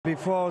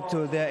Before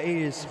to the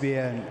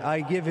ESPN,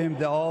 I give him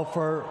the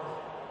offer.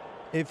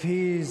 If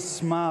he's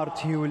smart,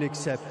 he will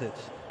accept it.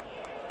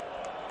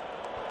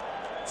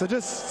 So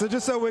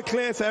just so we're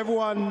clear, so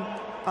everyone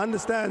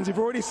understands, you've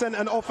already sent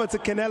an offer to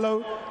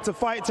Canelo to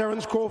fight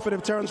Terence Crawford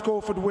if Terence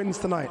Crawford wins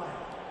tonight.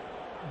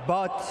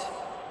 But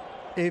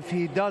if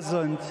he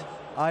doesn't,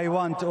 I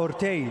want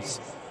Ortiz.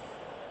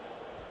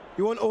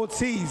 You want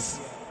Ortiz?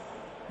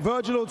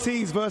 Virgil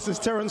Ortiz versus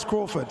Terence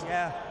Crawford?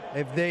 Yeah,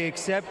 if they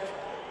accept,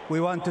 we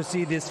want to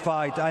see this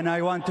fight, and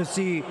I want to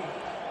see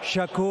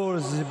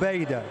Shakur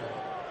Zubaydah.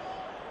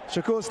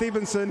 Shakur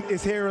Stevenson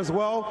is here as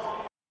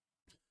well.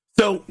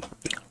 So,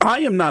 I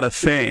am not a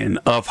fan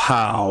of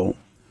how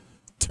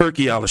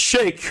Turki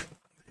Alalshikh,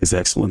 His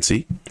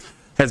Excellency,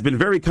 has been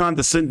very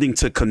condescending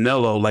to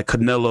Canelo, like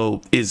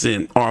Canelo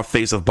isn't our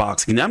face of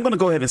boxing. Now, I'm going to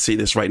go ahead and say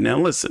this right now.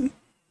 Listen,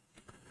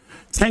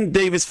 Tank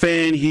Davis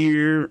fan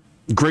here,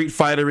 great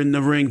fighter in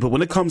the ring, but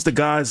when it comes to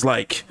guys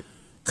like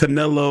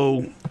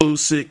Canelo,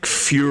 Usyk,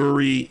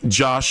 Fury,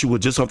 Joshua,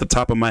 just off the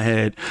top of my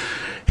head,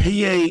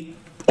 he ain't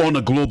on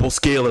a global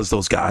scale as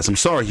those guys. I'm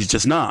sorry, he's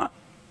just not.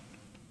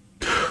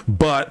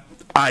 But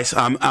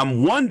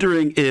I'm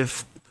wondering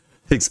if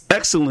His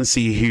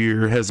Excellency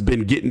here has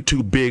been getting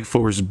too big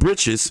for his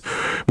britches,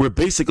 where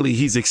basically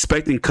he's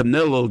expecting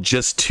Canelo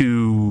just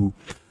to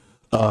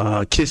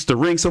kiss the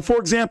ring. So, for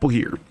example,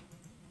 here,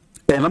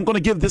 and I'm going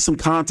to give this some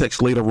context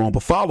later on,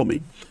 but follow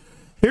me.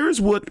 Here's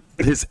what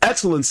His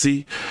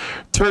Excellency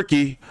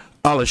Turki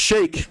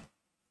Alalshikh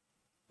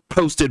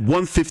posted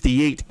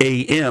 1:58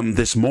 a.m.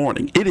 this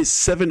morning. It is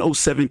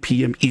 7:07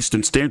 p.m.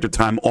 Eastern Standard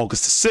Time,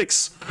 August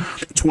 6,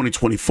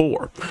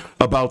 2024.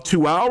 About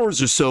 2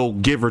 hours or so,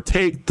 give or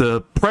take,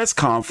 the press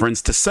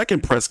conference, the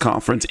second press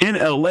conference in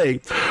L.A.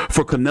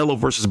 for Canelo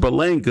versus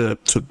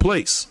Berlanga took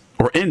place,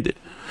 or ended.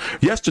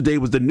 Yesterday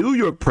was the New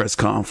York press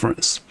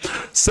conference.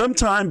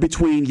 Sometime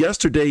between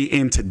yesterday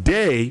and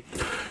today,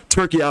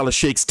 Turki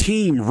Alalshikh's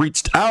team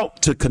reached out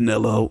to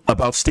Canelo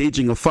about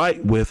staging a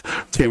fight with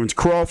Terence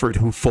Crawford,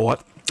 who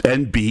fought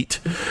and beat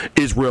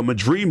Israil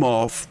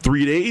Madrimov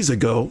 3 days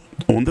ago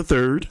on the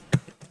 3rd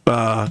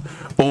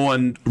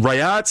on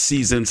Riyadh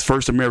season's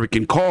first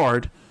American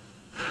card.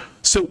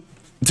 So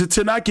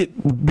to not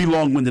be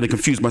long-winded and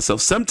confuse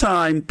myself,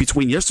 sometime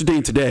between yesterday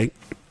and today,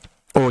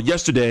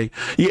 Alalshikh's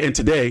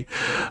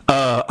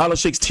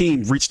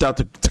team reached out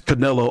to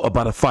Canelo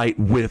about a fight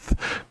with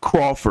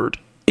Crawford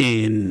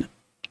in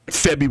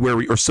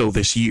February or so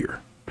this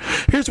year.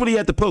 Here's what he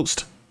had to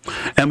post.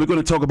 And we're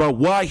going to talk about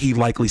why he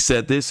likely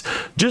said this.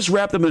 Just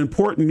wrapped up an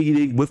important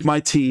meeting with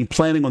my team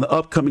planning on the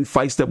upcoming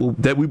fights that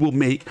we will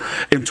make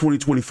in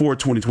 2024,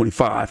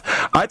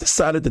 2025. I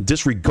decided to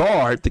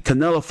disregard the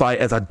Canelo fight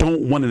as I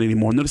don't want it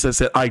anymore. Notice I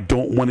said I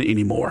don't want it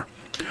anymore.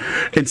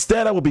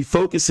 Instead, I will be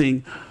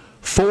focusing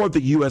for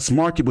the U.S.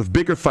 market with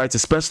bigger fights,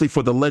 especially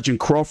for the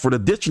legend Crawford.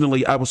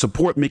 Additionally, I will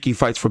support making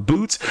fights for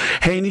Boots,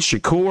 Haney,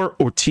 Shakur,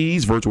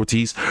 Ortiz, Virgil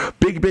Ortiz,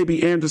 Big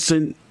Baby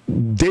Anderson,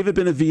 David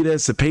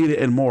Benavidez,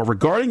 Zepeda, and more.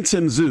 Regarding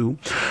Tim Tszyu,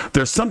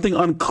 there's something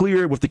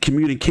unclear with the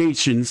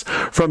communications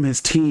from his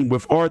team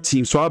with our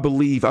team, so I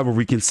believe I will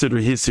reconsider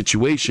his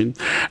situation.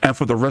 And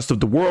for the rest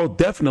of the world,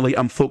 definitely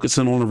I'm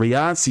focusing on the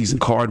Riyadh season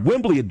card,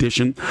 Wembley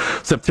edition,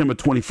 September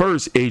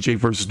 21st, AJ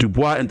versus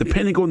Dubois, and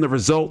depending on the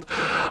result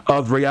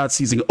of Riyadh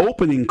season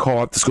opening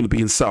card that's going to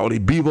be in Saudi,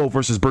 Bivol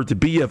versus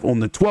Bertabiev on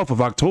the 12th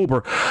of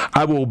October,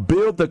 I will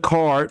build the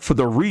card for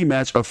the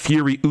rematch of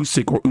Fury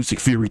Usyk or Usyk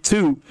Fury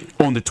 2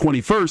 on the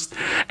 21st,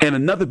 and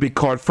another big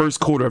card first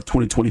quarter of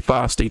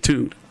 2025. Stay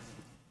tuned.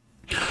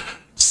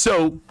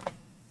 So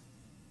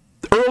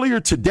earlier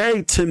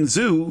today, Tim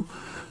Tszyu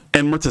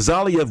and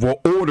Murtazaliev were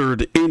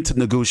ordered into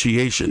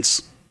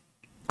negotiations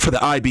for the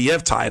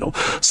IBF title.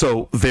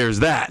 So there's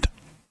that.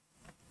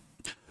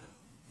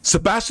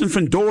 Sebastian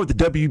Fundora, the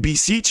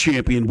WBC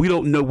champion, we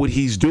don't know what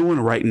he's doing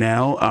right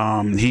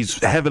now.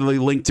 He's heavily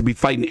linked to be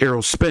fighting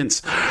Errol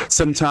Spence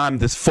sometime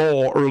this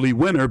fall, early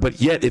winter, but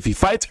yet if he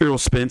fights Errol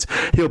Spence,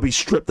 he'll be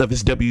stripped of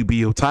his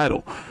WBO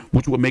title,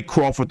 which would make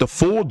Crawford the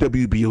full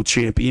WBO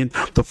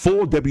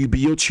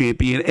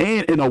champion,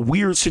 and in a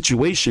weird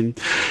situation,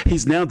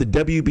 he's now the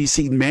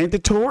WBC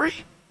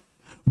mandatory,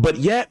 but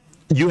yet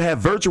you have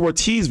Virgil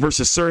Ortiz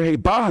versus Serhii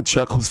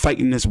Bohachuk, who's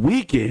fighting this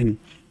weekend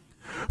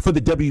for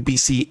the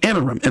WBC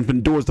interim, and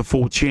Fundora's the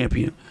full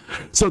champion.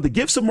 So to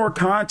give some more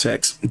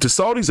context, the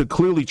Saudis are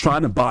clearly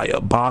trying to buy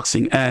up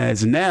boxing,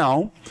 as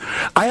now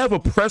I have a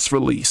press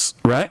release,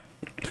 right,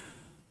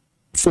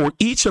 for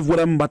each of what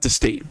I'm about to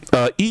state.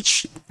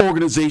 Each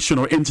organization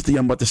or entity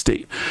I'm about to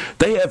state,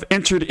 they have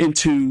entered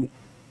into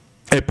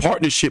a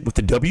partnership with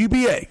the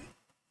WBA.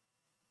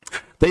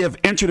 They have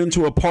entered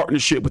into a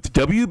partnership with the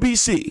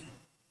WBC.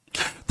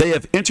 They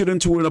have entered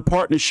into a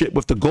partnership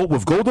with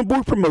Golden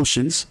Boy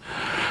Promotions,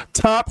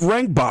 Top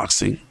Rank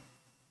Boxing.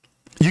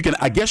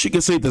 I guess you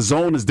can say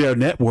DAZN is their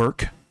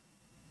network.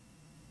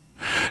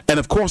 And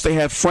of course, they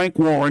have Frank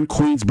Warren,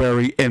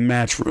 Queensberry, and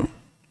Matchroom.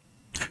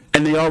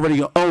 And they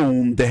already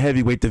own the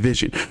heavyweight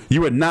division.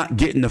 You are not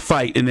getting a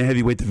fight in the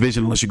heavyweight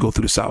division unless you go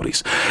through the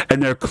Saudis.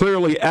 And they're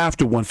clearly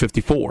after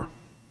 154.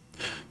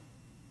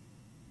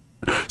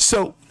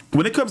 So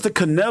when it comes to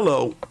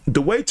Canelo,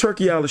 the way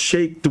Turki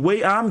Alalshikh, the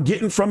way I'm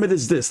getting from it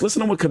is this.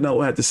 Listen to what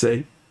Canelo had to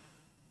say.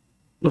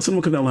 Listen to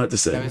what Canelo had to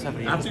say.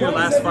 After your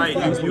last fight,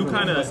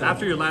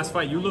 after your last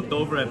fight, you looked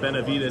over at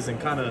Benavidez and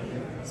kind of,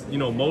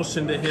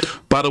 motioned at him.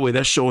 By the way,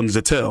 that's showing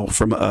Zettel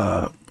from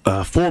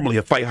formerly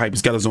a Fight Hype.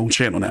 He's got his own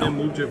channel now.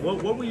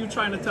 What were you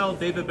trying to tell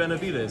David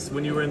Benavidez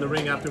when you were in the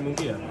ring after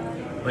Munguia?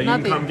 Like,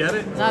 nothing, you can come get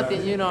it?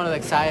 Nothing,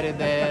 excited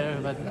there,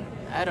 but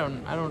I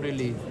don't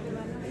really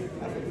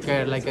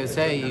care. Like I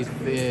say,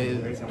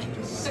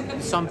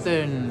 if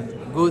something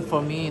good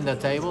for me in the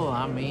table,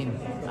 I mean,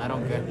 I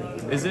don't care.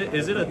 Is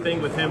it a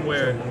thing with him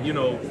where,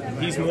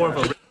 he's more of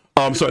a...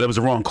 Oh, I'm sorry, that was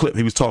the wrong clip.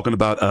 He was talking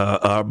about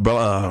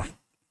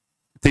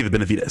David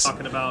Benavidez.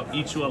 Talking about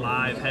Eat You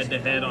Alive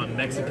head-to-head on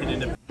Mexican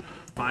Independence.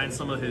 Find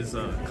some of his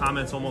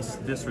comments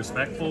almost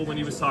disrespectful when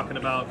he was talking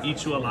about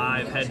Eat You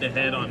Alive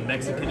head-to-head on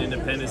Mexican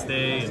Independence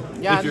Day.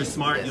 And if you're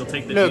smart, you'll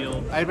take the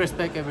deal. I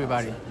respect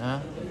everybody.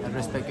 I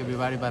respect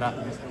everybody, but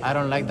I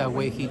don't like that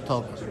way he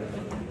talks.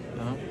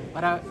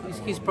 But it's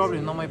his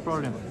problem, not my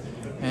problem.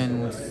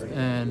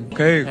 And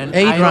okay, and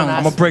 8 round.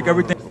 I'm gonna break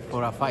everything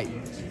for a fight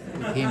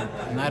with him,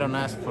 and I don't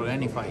ask for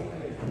any fight.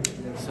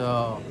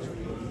 So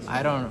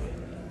I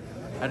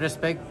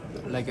respect,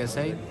 like I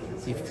say,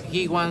 if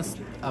he wants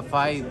a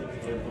fight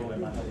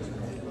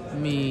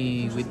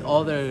me with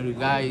other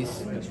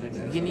guys,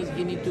 he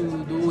need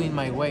to do it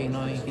my way,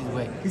 not in his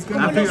way.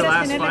 After your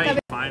last fight,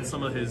 find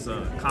some of his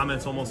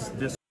comments almost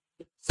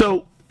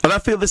So, and I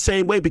feel the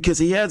same way because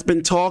he has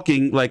been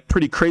talking like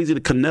pretty crazy to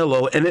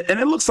Canelo, and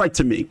it looks like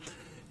to me,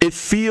 it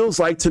feels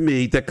like to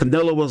me that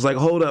Canelo was like,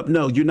 hold up,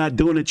 no, you're not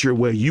doing it your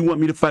way. You want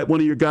me to fight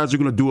one of your guys, you're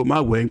going to do it my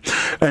way.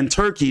 And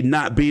Turki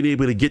not being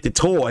able to get the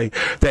toy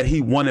that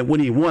he wanted when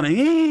he wanted.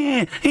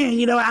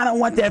 I don't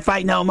want that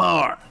fight no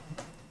more.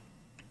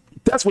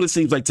 That's what it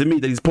seems like to me,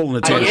 that he's pulling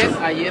the tantrum.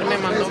 Ayer me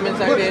mandó un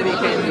mensaje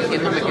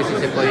diciéndome que si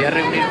se podía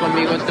reunir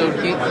conmigo en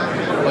Turki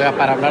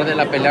para hablar de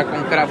la pelea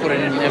con Crawford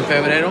en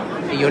febrero,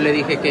 y yo le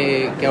dije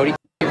que ahorita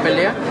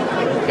pelea,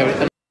 que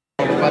ahorita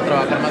no va a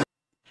trabajar más.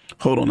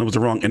 Hold on, that was the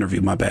wrong interview.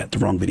 My bad. The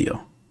wrong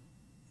video.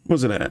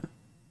 Where's it at?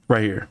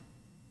 Right here.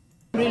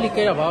 I don't really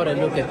care about it.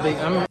 Look at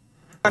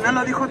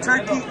Canelo dijo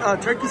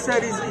Turki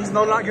said he's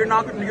no longer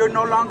you're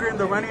no longer in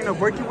the running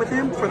of working with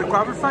him for the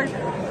Crawford fight.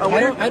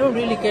 I don't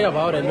really care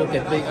about it. Look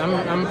at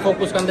I'm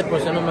focused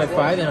 100% on my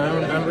fight, and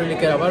I don't really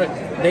care about it.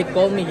 They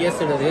called me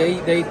yesterday.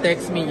 They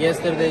text me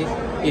yesterday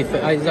if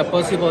it's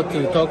possible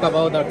to talk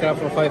about the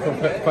Crawford fight for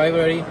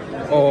February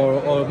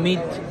or meet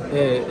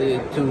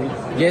to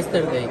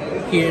yesterday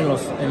here in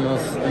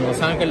Los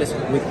Angeles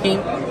with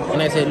him,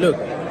 and I said, look,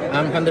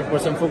 I'm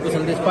 100% focused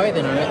on this fight,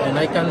 and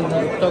I can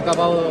talk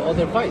about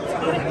other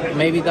fights.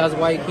 Maybe that's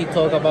why he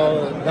talked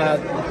about that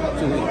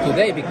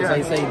today, because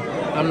I say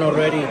I'm not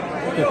ready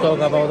to talk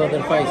about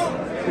other fights,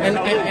 and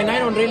I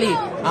don't really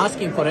ask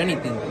him for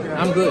anything.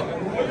 I'm good.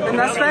 And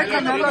that's fair,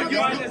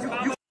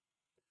 Canelo.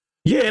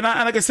 Yeah, and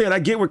like I said, I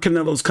get where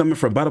Canelo's coming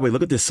from. By the way,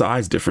 look at this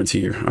size difference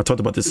here. I talked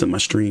about this in my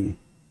stream.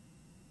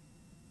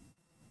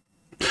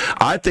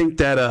 I think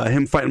that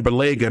him fighting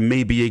Berlanga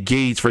may be a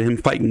gauge for him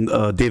fighting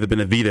David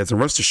Benavidez. And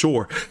rest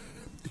assured,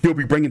 he'll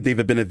be bringing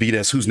David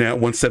Benavidez, who's now at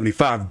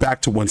 175,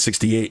 back to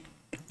 168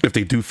 if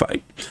they do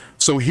fight.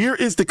 So here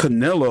is the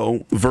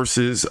Canelo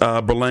versus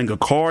Berlanga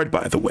card,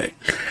 by the way.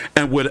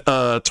 And what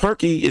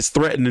Turki is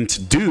threatening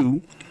to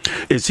do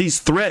is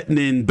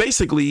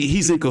basically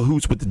he's in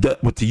cahoots with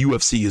the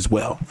UFC as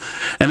well.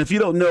 And if you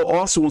don't know,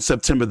 also on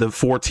September the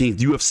 14th,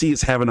 UFC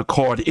is having a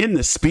card in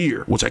the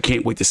Sphere, which I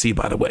can't wait to see,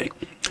 by the way.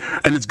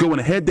 And it's going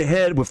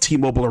head-to-head with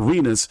T-Mobile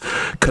Arena's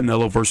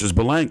Canelo versus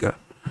Berlanga.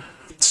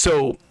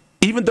 So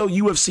even though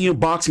UFC and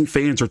boxing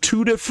fans are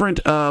two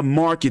different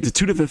markets,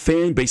 two different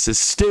fan bases,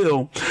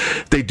 still,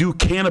 they do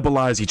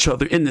cannibalize each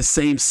other in the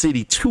same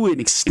city to an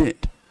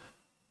extent.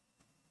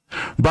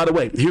 By the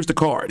way, here's the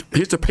card.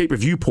 Here's the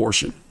pay-per-view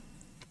portion.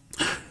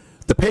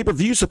 The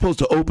pay-per-view is supposed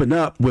to open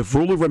up with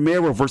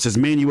Romero versus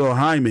Manuel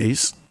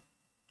Jaimes,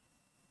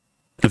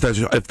 if that's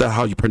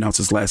how you pronounce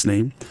his last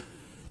name.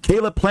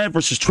 Caleb Plant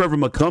versus Trevor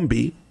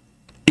McCumby.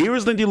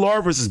 Erislandy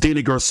Lara versus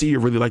Dana Garcia.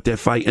 Really like that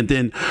fight. And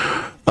then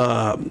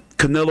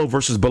Canelo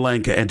versus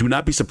Berlanga. And do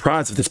not be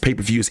surprised if this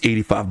pay-per-view is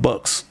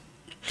 $85.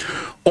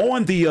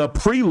 On the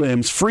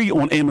prelims, free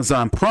on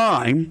Amazon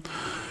Prime,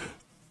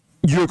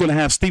 you're going to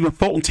have Stephen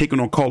Fulton taking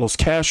on Carlos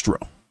Castro.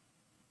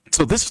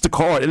 So this is the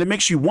card, and it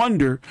makes you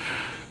wonder,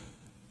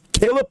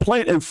 Caleb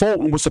Plant and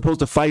Fulton were supposed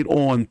to fight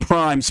on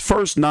Prime's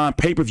first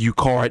non-pay-per-view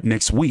card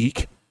next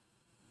week.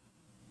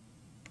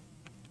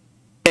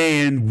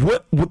 And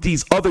what would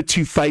these other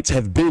two fights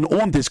have been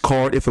on this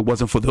card if it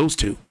wasn't for those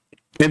two?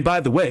 And by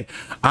the way,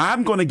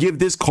 I'm going to give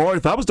this card,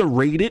 if I was to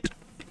rate it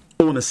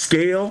on a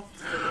scale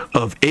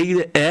of A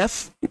to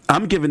F,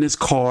 I'm giving this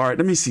card,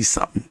 let me see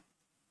something.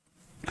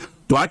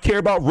 Do I care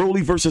about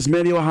Rolly versus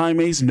Manuel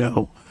Jaimes?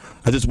 No.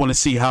 I just want to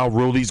see how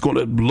Rolly's going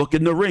to look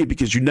in the ring,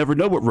 because you never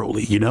know with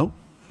Rolly, you know?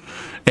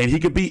 And he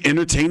could be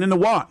entertaining to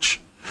watch.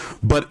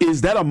 But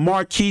is that a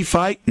marquee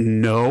fight?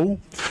 No.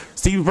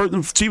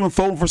 Stephen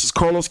Fulton versus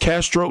Carlos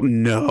Castro?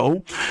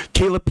 No.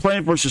 Caleb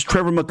Plant versus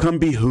Trevor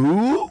McCumby?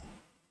 Who?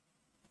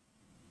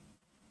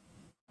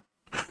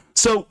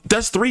 So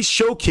that's three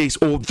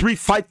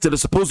fights that are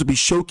supposed to be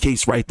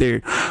showcased right there.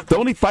 The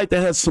only fight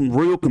that has some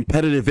real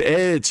competitive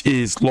edge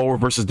is Lara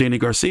versus Danny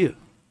Garcia.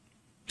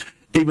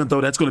 Even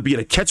though that's going to be at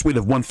a catchweight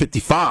of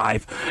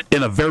 155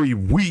 in a very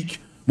weak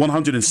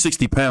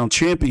 160-pound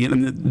champion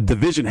in the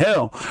division.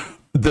 Hell,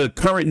 the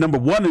current number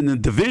one in the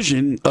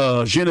division,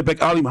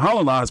 Janabek Ali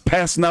Mahalallah, is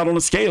passing out on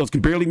the scales,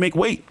 can barely make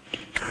weight.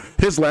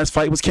 His last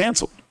fight was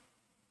canceled.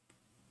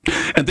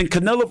 And then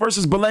Canelo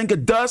versus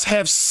Berlanga does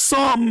have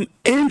some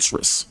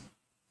interest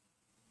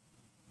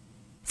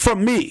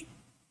from me.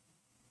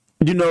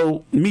 You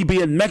know, me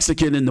being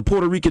Mexican and the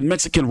Puerto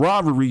Rican-Mexican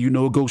rivalry, you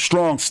know, goes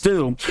strong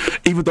still.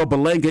 Even though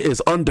Berlanga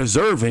is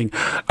undeserving,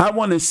 I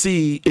want to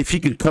see if he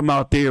can come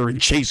out there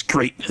and chase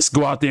greatness.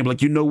 Go out there and be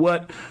like, you know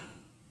what?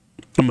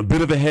 I'm a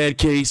bit of a head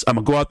case. I'm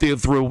going to go out there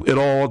and throw it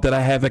all that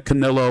I have at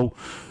Canelo,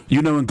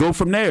 you know, and go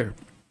from there.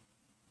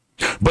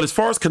 But as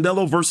far as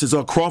Canelo versus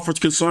Crawford's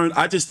concerned,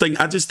 I just think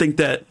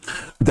that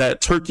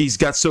Turkey's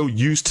got so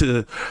used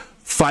to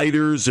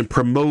fighters and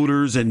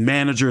promoters and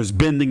managers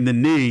bending the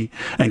knee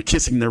and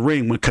kissing the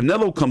ring. When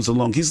Canelo comes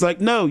along, he's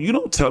like, no, you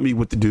don't tell me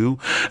what to do,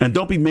 and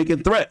don't be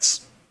making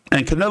threats.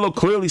 And Canelo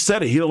clearly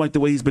said it. He don't like the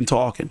way he's been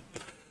talking.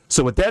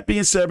 So with that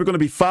being said, we're going to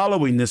be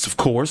following this, of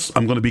course.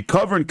 I'm going to be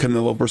covering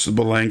Canelo versus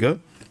Berlanga,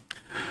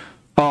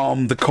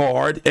 the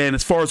card. And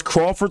as far as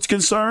Crawford's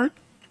concerned,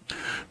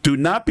 do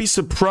not be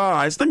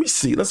surprised. Let me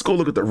see. Let's go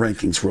look at the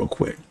rankings real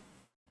quick.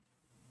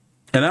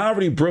 And I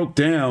already broke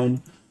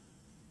down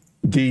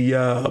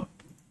the...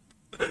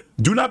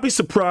 do not be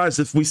surprised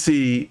if we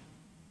see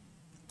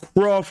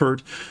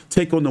Crawford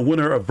take on the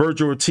winner of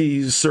Vergil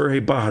Ortiz,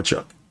 Serhii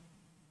Bahachuk.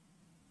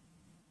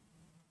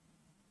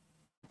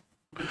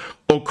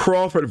 Or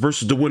Crawford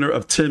versus the winner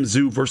of Tim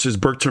Tszyu versus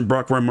Bertrand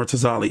Brockram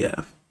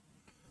Murtazaliev.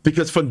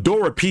 Because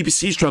Fundora,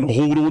 PBC is trying to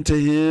hold on to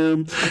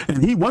him,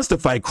 and he wants to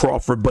fight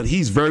Crawford, but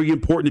he's very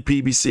important to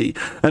PBC.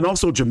 And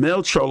also,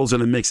 Jermell Charlo's in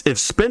the mix. If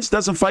Spence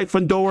doesn't fight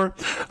Fundora,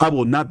 I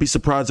will not be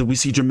surprised if we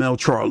see Jermell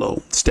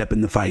Charlo step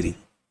into fighting.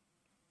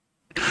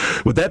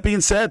 With that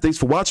being said, thanks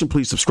for watching.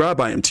 Please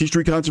subscribe. I am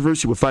TstreeT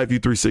Controversy with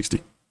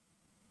 5U360.